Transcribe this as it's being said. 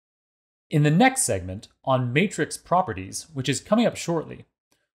In the next segment on matrix properties, which is coming up shortly,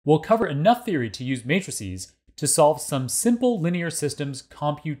 we'll cover enough theory to use matrices to solve some simple linear systems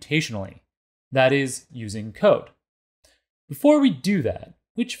computationally, that is, using code. Before we do that,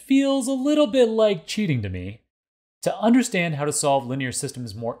 which feels a little bit like cheating to me, to understand how to solve linear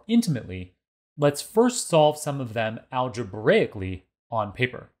systems more intimately, let's first solve some of them algebraically on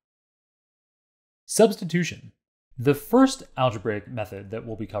paper. Substitution. The first algebraic method that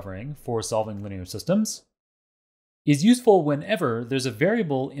we'll be covering for solving linear systems is useful whenever there's a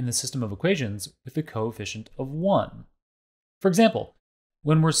variable in the system of equations with a coefficient of 1. For example,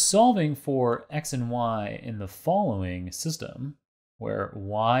 when we're solving for x and y in the following system, where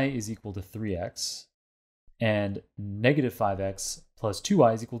y is equal to 3x and negative 5x plus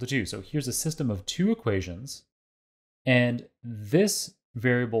 2y is equal to 2. So here's a system of two equations, and this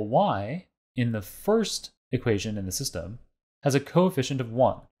variable y in the first equation in the system has a coefficient of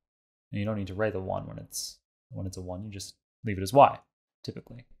 1. And you don't need to write the 1 when it's a 1, you just leave it as y,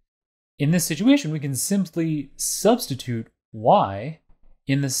 typically. In this situation, we can simply substitute y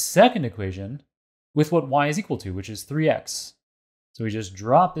in the second equation with what y is equal to, which is 3x. So we just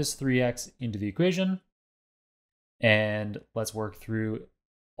drop this 3x into the equation, and let's work through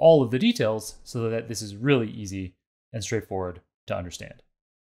all of the details so that this is really easy and straightforward to understand.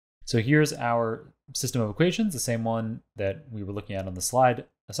 So here's our system of equations, the same one that we were looking at on the slide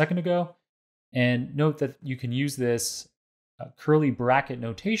a second ago. And note that you can use this curly bracket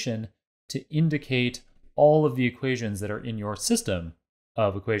notation to indicate all of the equations that are in your system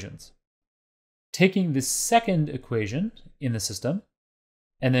of equations. Taking the second equation in the system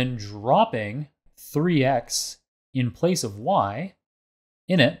and then dropping 3x in place of y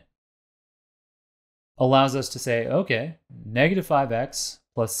in it allows us to say, okay, negative 5x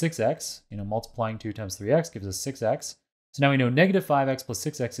plus 6x, multiplying 2 times 3x gives us 6x. So now we know negative 5x plus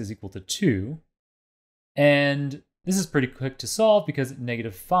 6x is equal to 2. And this is pretty quick to solve because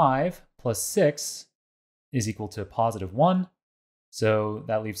negative 5 plus 6 is equal to positive 1. So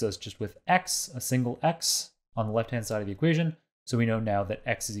that leaves us just with x, a single x, on the left-hand side of the equation. So we know now that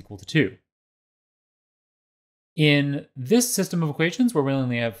x is equal to 2. In this system of equations, where we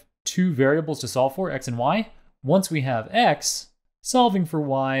only have two variables to solve for, x and y, once we have x, solving for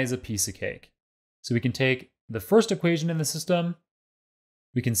y is a piece of cake. So we can take the first equation in the system,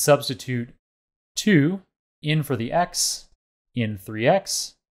 we can substitute 2 in for the x in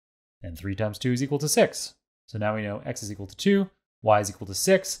 3x, and 3 times 2 is equal to 6. So now we know x is equal to 2, y is equal to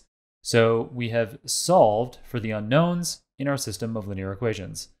 6. So we have solved for the unknowns in our system of linear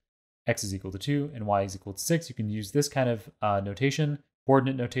equations. X is equal to 2 and y is equal to 6. You can use this kind of notation,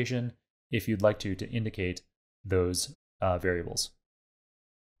 coordinate notation, if you'd like to indicate those variables.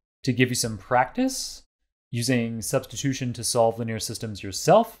 To give you some practice using substitution to solve linear systems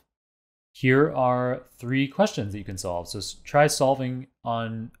yourself, here are 3 questions that you can solve. So try solving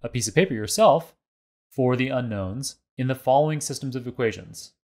on a piece of paper yourself for the unknowns in the following systems of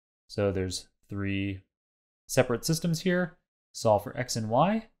equations. So there's 3 separate systems here. Solve for x and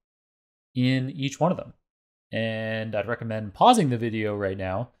y in each one of them. And I'd recommend pausing the video right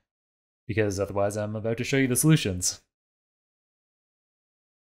now because otherwise I'm about to show you the solutions.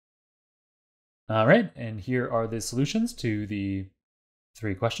 All right, and here are the solutions to the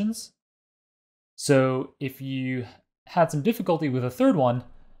 3 questions. So if you had some difficulty with a third one,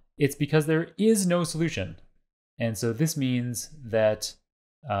 it's because there is no solution. And so this means that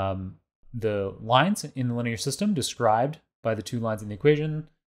the lines in the linear system described by the 2 lines in the equation,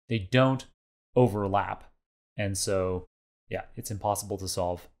 they don't overlap. And so, yeah, it's impossible to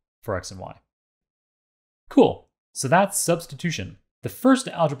solve for x and y. Cool. So that's substitution. The first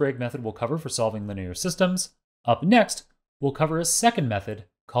algebraic method we'll cover for solving linear systems. Up next, we'll cover a second method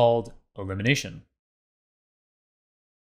called elimination.